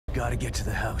Gotta get to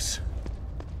the house.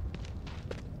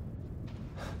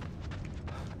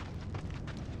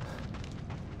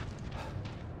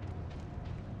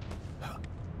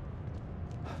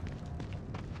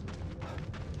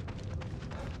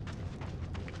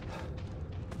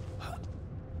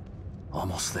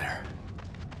 Almost there.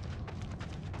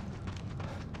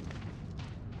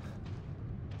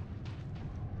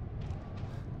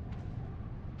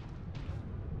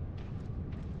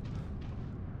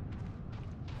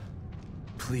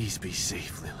 Please be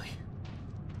safe, Lily.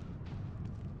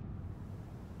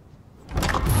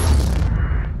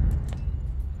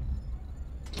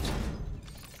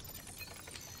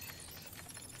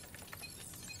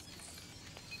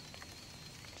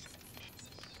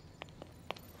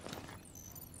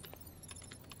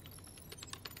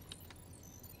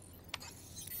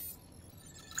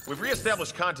 We've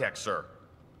re-established contact, sir.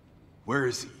 Where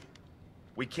is he?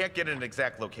 We can't get an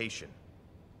exact location.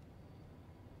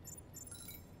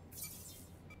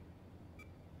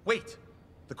 Wait!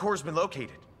 The core's been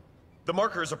located. The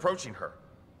marker is approaching her.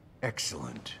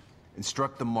 Excellent.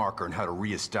 Instruct the marker on how to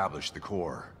re-establish the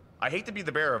core. I hate to be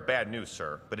the bearer of bad news,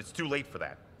 sir, but it's too late for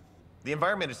that. The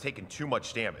environment has taken too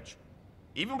much damage.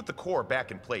 Even with the core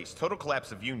back in place, total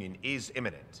collapse of Union is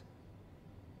imminent.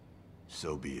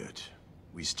 So be it.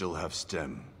 We still have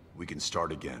STEM. We can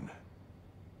start again.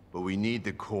 But we need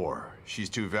the core. She's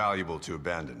too valuable to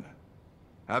abandon.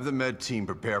 Have the med team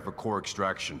prepare for core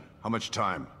extraction. How much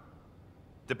time?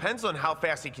 Depends on how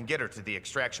fast he can get her to the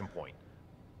extraction point.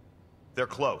 They're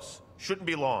close. Shouldn't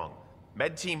be long.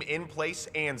 Med team in place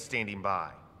and standing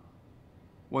by.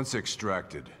 Once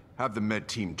extracted, have the med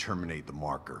team terminate the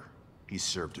marker. He's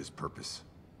served his purpose.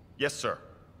 Yes, sir.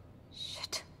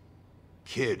 Shit.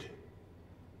 Kid,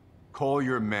 call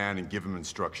your man and give him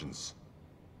instructions.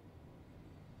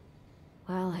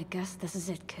 Well, I guess this is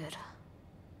it, kid.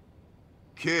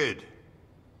 Kid!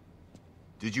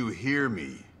 Did you hear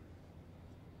me?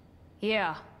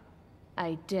 Yeah,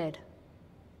 I did.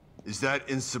 Is that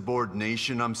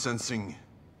insubordination I'm sensing?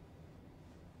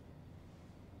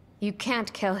 You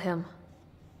can't kill him.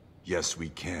 Yes, we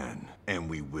can, and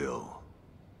we will.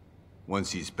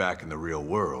 Once he's back in the real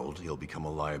world, he'll become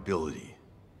a liability.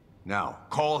 Now,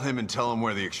 call him and tell him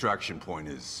where the extraction point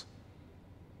is.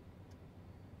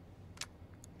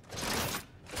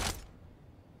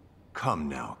 Come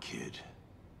now, kid.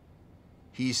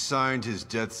 He signed his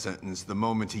death sentence the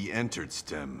moment he entered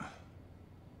STEM.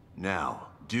 Now,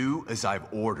 do as I've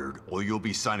ordered, or you'll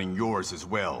be signing yours as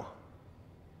well.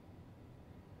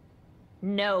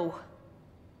 No.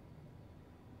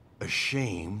 A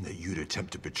shame that you'd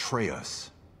attempt to betray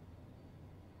us.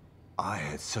 I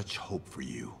had such hope for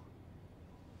you.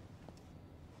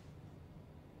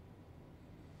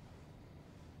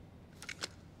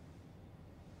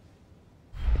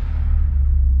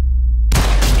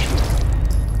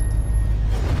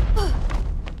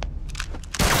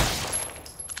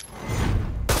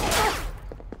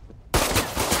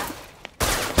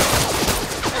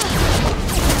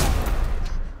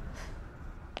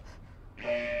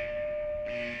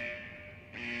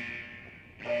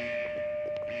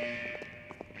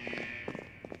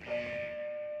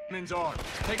 On.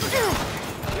 Take her down.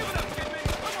 Give it up, kid.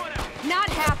 Come on out. Not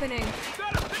happening.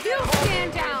 You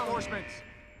stand down. Reinforcements.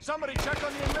 Somebody check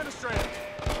on the administrator.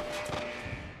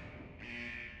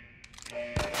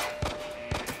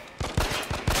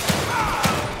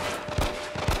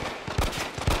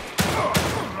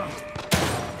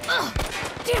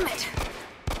 Damn it.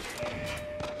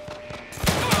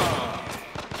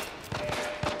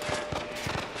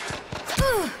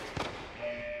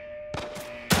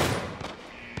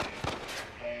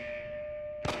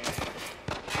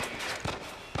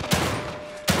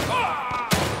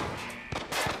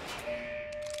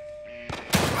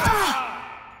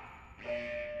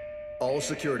 All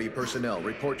security personnel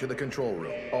report to the control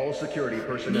room. All security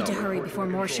personnel. Need to hurry before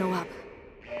more show up.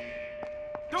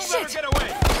 Don't let her get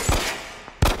away.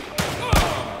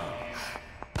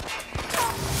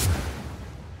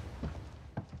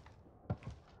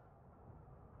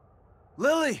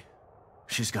 Lily!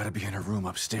 She's gotta be in her room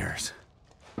upstairs.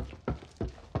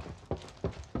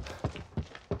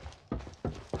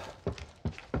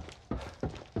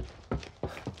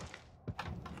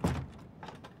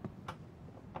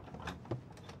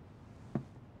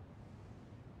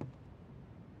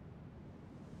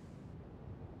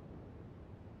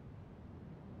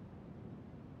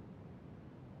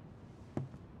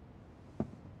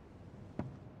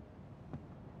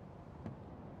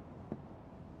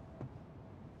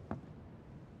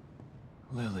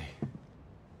 Lily.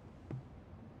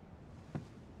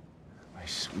 My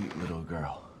sweet little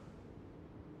girl.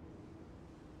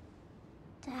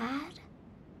 Dad?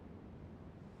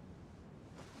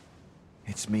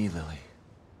 It's me, Lily.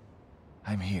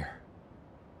 I'm here.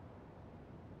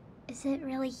 Is it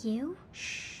really you?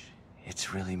 Shh.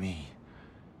 It's really me.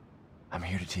 I'm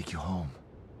here to take you home.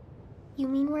 You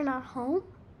mean we're not home?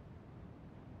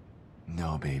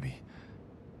 No, baby.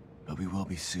 But we will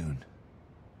be soon.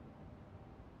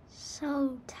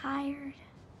 So tired.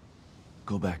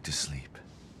 Go back to sleep.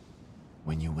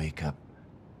 When you wake up,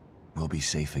 we'll be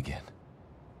safe again.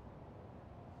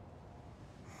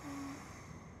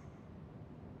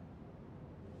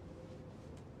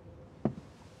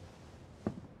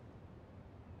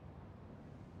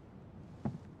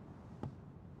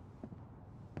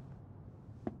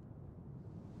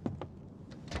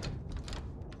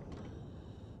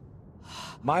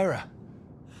 Myra!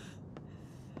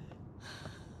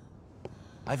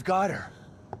 I've got her.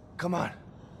 Come on,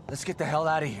 let's get the hell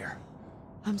out of here.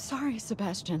 I'm sorry,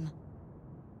 Sebastian.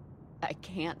 I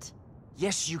can't.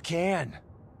 Yes, you can.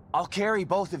 I'll carry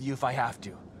both of you if I have to.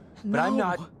 But No. I'm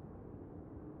not...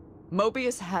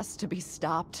 Mobius has to be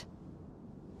stopped.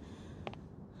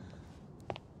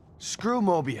 Screw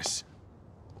Mobius.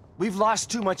 We've lost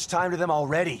too much time to them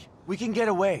already. We can get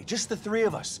away, just the three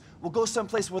of us. We'll go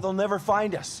someplace where they'll never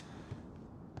find us.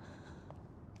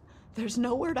 There's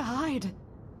nowhere to hide.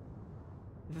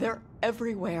 They're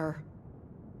everywhere.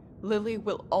 Lily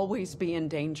will always be in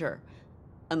danger,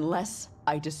 unless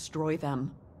I destroy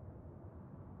them.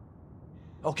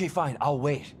 Okay, fine, I'll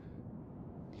wait.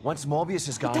 Once Mobius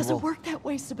is gone, It doesn't we'll... work that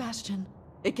way, Sebastian.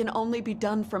 It can only be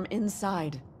done from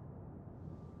inside.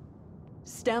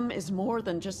 STEM is more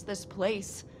than just this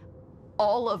place.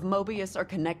 All of Mobius are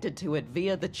connected to it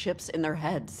via the chips in their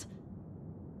heads.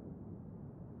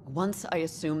 Once I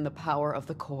assume the power of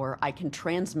the core, I can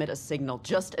transmit a signal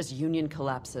just as Union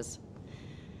collapses.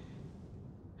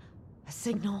 A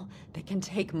signal that can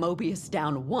take Mobius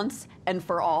down once and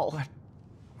for all. But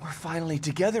we're finally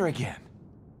together again.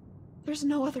 There's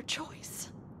no other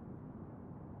choice.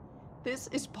 This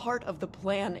is part of the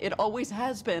plan. It always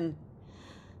has been.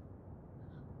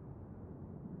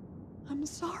 I'm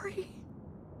sorry.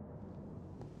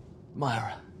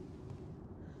 Myra.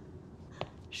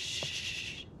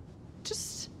 Shh.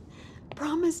 Just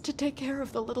promise to take care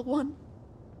of the little one.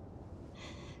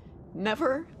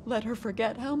 Never let her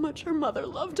forget how much her mother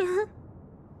loved her.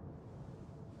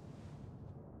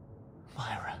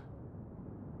 Myra.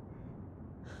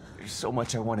 There's so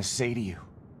much I want to say to you.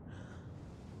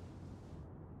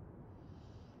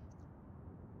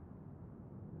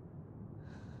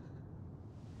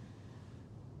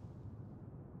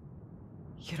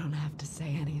 You don't have to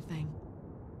say anything.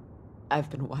 I've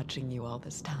been watching you all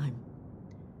this time.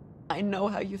 I know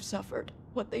how you've suffered,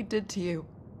 what they did to you.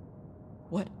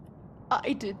 What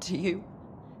I did to you.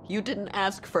 You didn't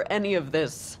ask for any of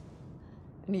this.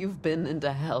 And you've been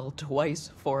into hell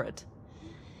twice for it.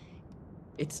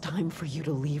 It's time for you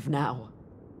to leave now.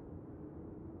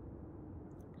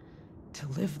 To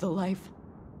live the life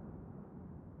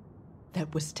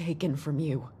that was taken from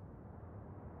you.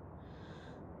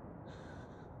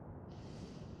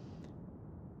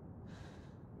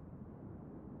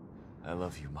 I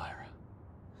love you, Myra.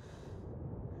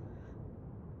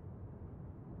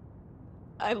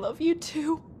 I love you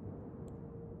too.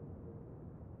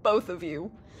 Both of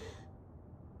you.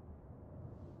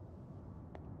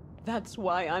 That's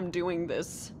why I'm doing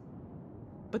this.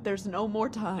 But there's no more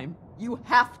time. You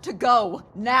have to go,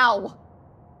 now!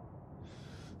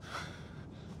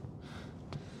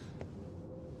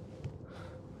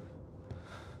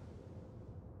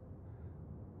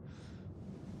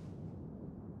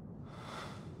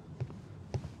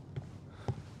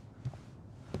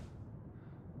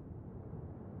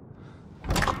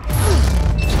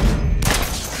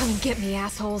 Come and get me,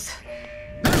 assholes.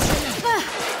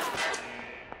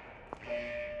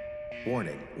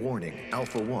 Warning, warning,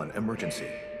 Alpha 1 emergency.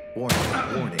 Warning,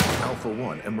 warning, Alpha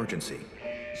 1 emergency.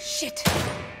 Shit!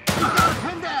 You gotta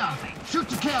pin down! Shoot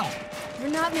to kill!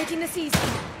 You're not making this easy.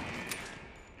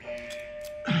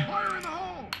 Fire in the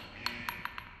hole!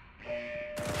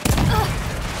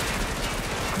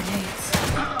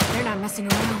 Grenades. They're not messing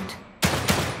around.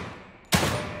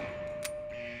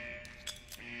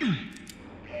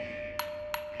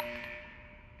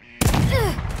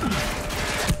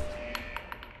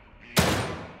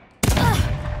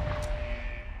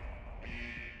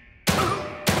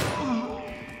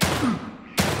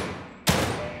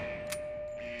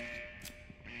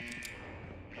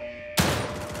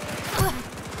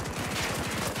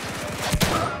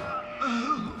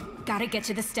 Gotta get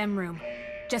to the STEM room.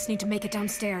 Just need to make it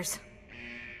downstairs.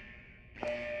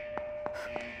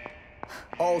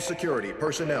 All security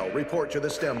personnel report to the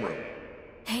STEM room.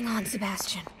 Hang on,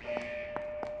 Sebastian.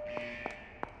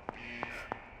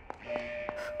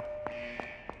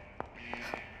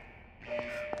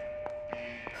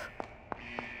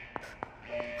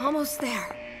 almost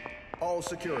there. All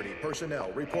security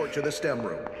personnel report to the STEM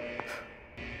room.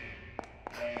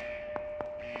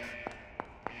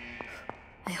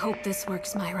 I hope this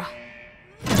works, Myra.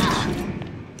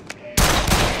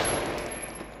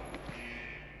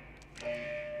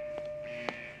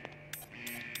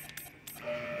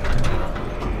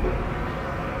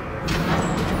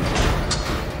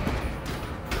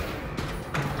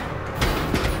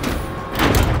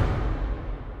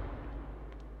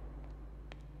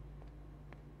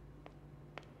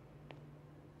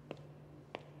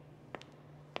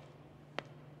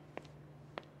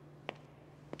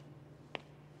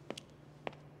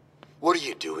 What are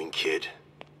you doing, kid?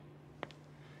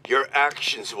 Your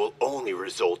actions will only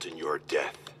result in your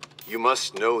death. You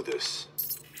must know this.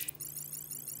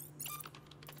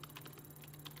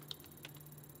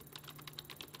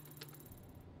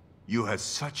 You had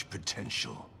such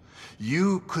potential.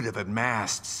 You could have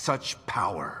amassed such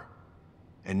power.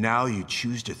 And now you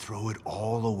choose to throw it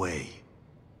all away.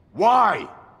 Why?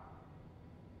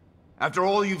 After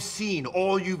all you've seen,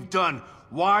 all you've done,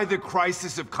 why the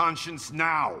crisis of conscience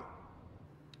now?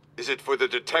 Is it for the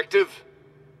detective?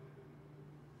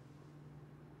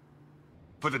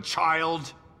 For the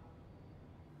child?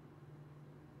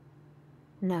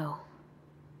 No.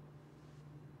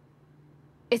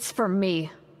 It's for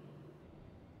me.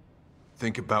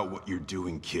 Think about what you're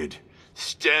doing, kid.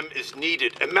 STEM is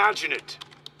needed. Imagine it!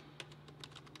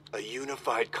 A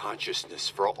unified consciousness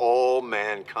for all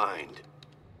mankind.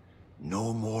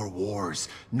 No more wars.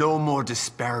 No more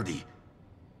disparity.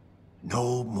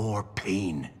 No more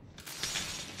pain.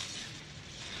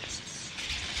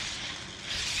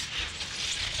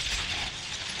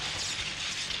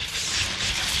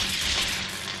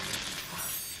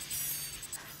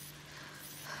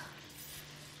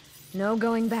 No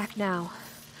going back now.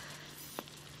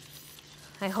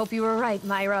 I hope you were right,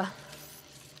 Myra.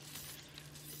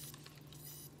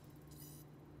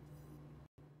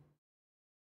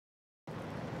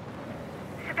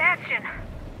 Sebastian!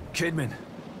 Kidman,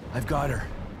 I've got her.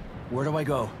 Where do I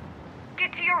go?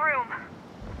 Get to your room.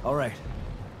 All right.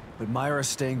 But Myra's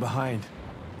staying behind.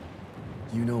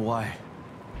 You know why.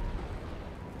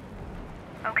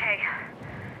 Okay.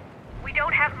 We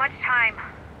don't have much time.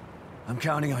 I'm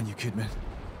counting on you, Kidman.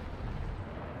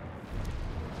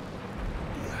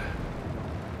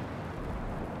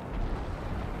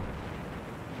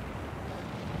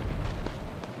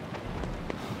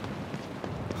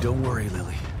 Don't worry,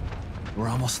 Lily. We're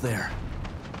almost there.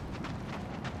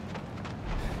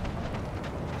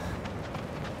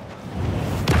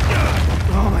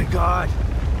 Oh my God!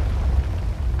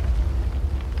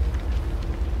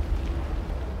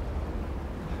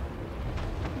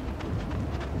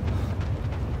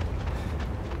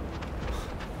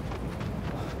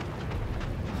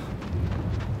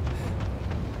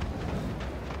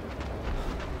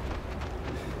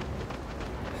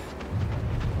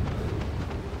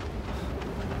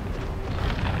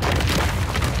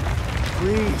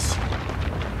 Please.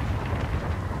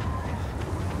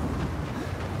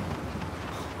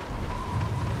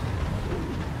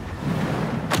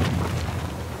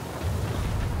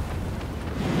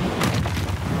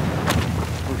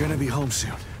 We're gonna be home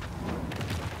soon.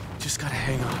 Just gotta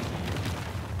hang on.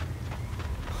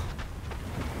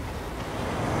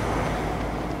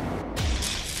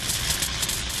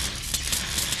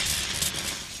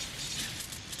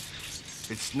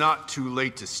 It's not too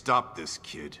late to stop this,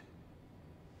 kid.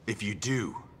 If you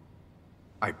do,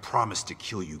 I promise to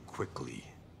kill you quickly.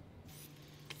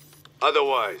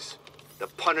 Otherwise, the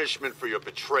punishment for your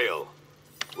betrayal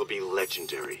will be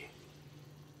legendary.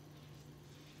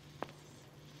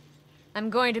 I'm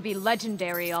going to be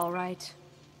legendary, all right.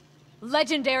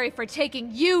 Legendary for taking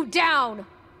you down!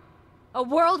 A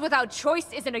world without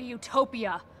choice isn't a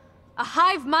utopia. A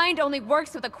hive mind only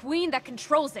works with a queen that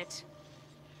controls it.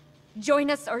 Join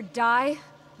us or die?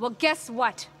 Well, guess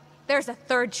what? There's a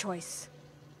third choice.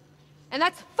 And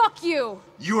that's fuck you!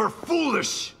 You are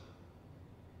foolish!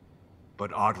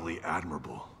 But oddly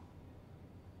admirable.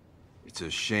 It's a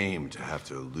shame to have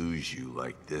to lose you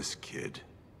like this, kid.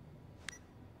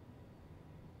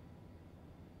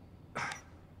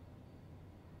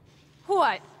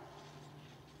 What?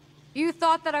 You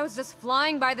thought that I was just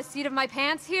flying by the seat of my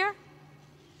pants here?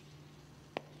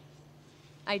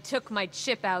 I took my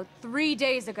chip out 3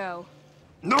 days ago.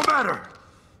 No matter!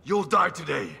 You'll die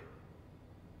today.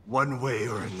 One way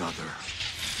or another.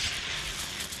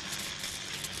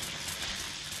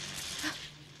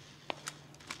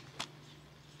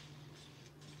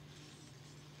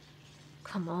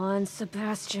 Come on,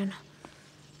 Sebastian.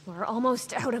 We're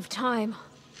almost out of time.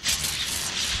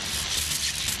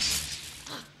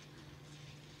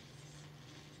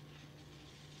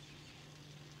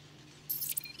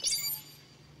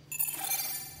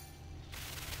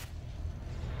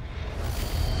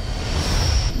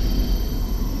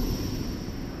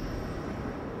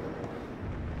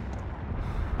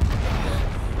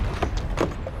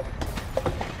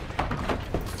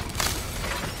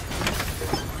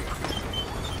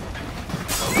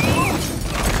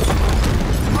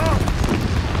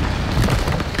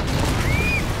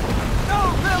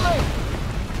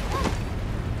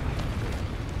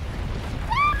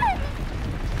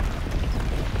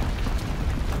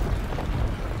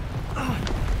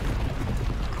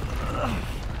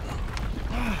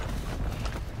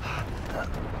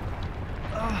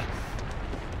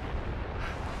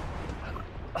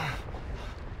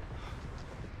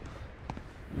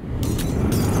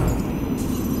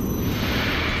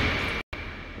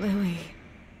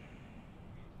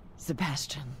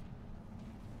 Sebastian.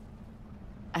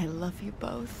 I love you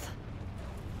both.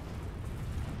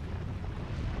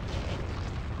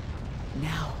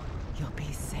 Now you'll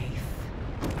be safe.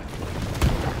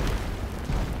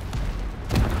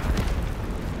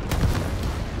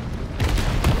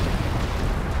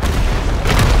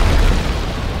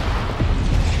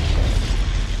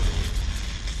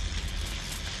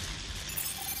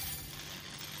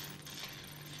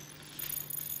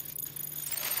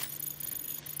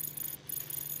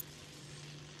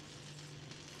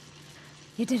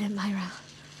 You did it, Myra.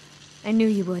 I knew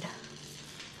you would.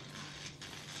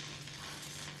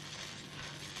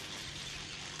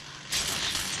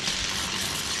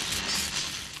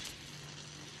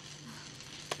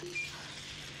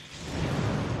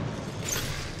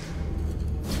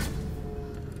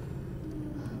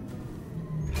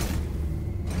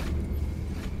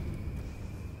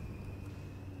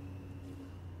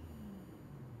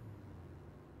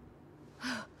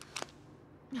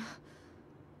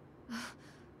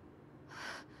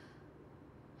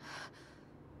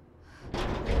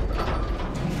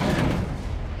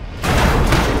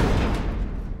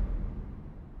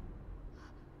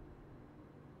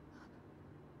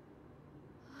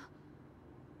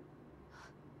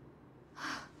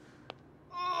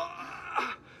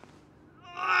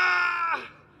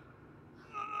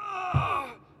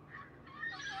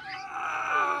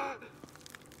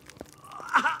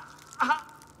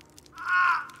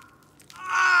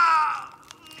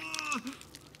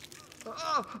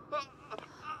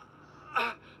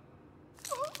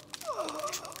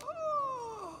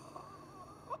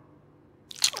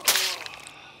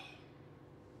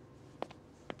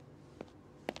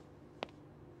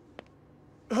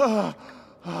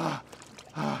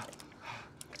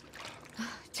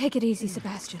 Take it easy,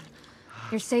 Sebastian.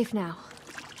 You're safe now.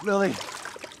 Lily!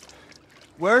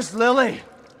 Where's Lily?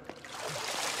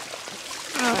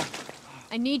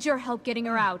 I need your help getting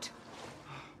her out.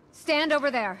 Stand over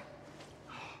there.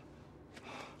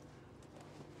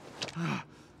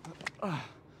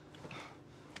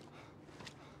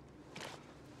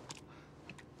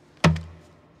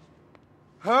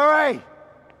 Hurry!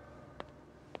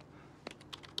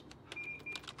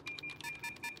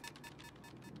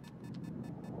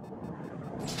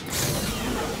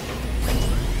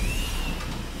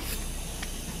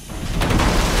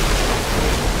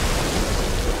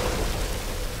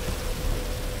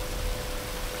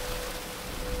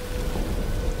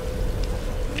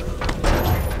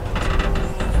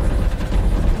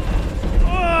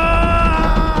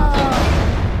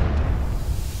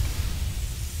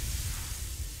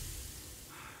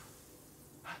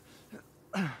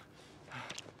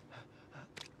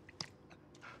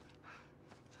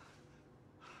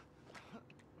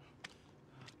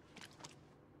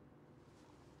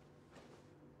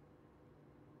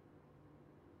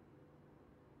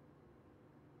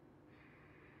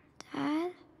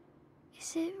 Dad?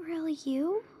 Is it really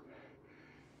you?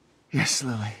 Yes,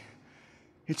 Lily.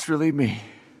 It's really me.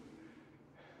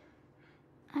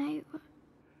 I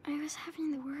was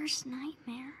having the worst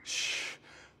nightmare. Shh.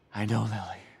 I know,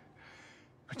 Lily.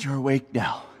 But you're awake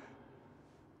now.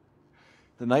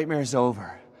 The nightmare's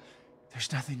over.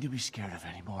 There's nothing to be scared of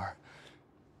anymore.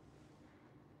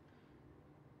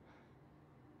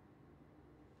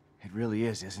 It really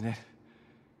is, isn't it?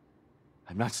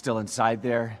 I'm not still inside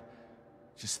there,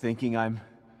 just thinking I'm...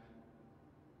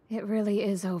 It really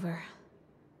is over.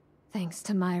 Thanks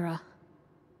to Myra.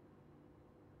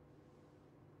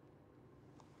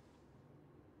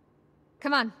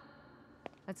 Come on.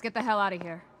 Let's get the hell out of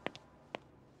here.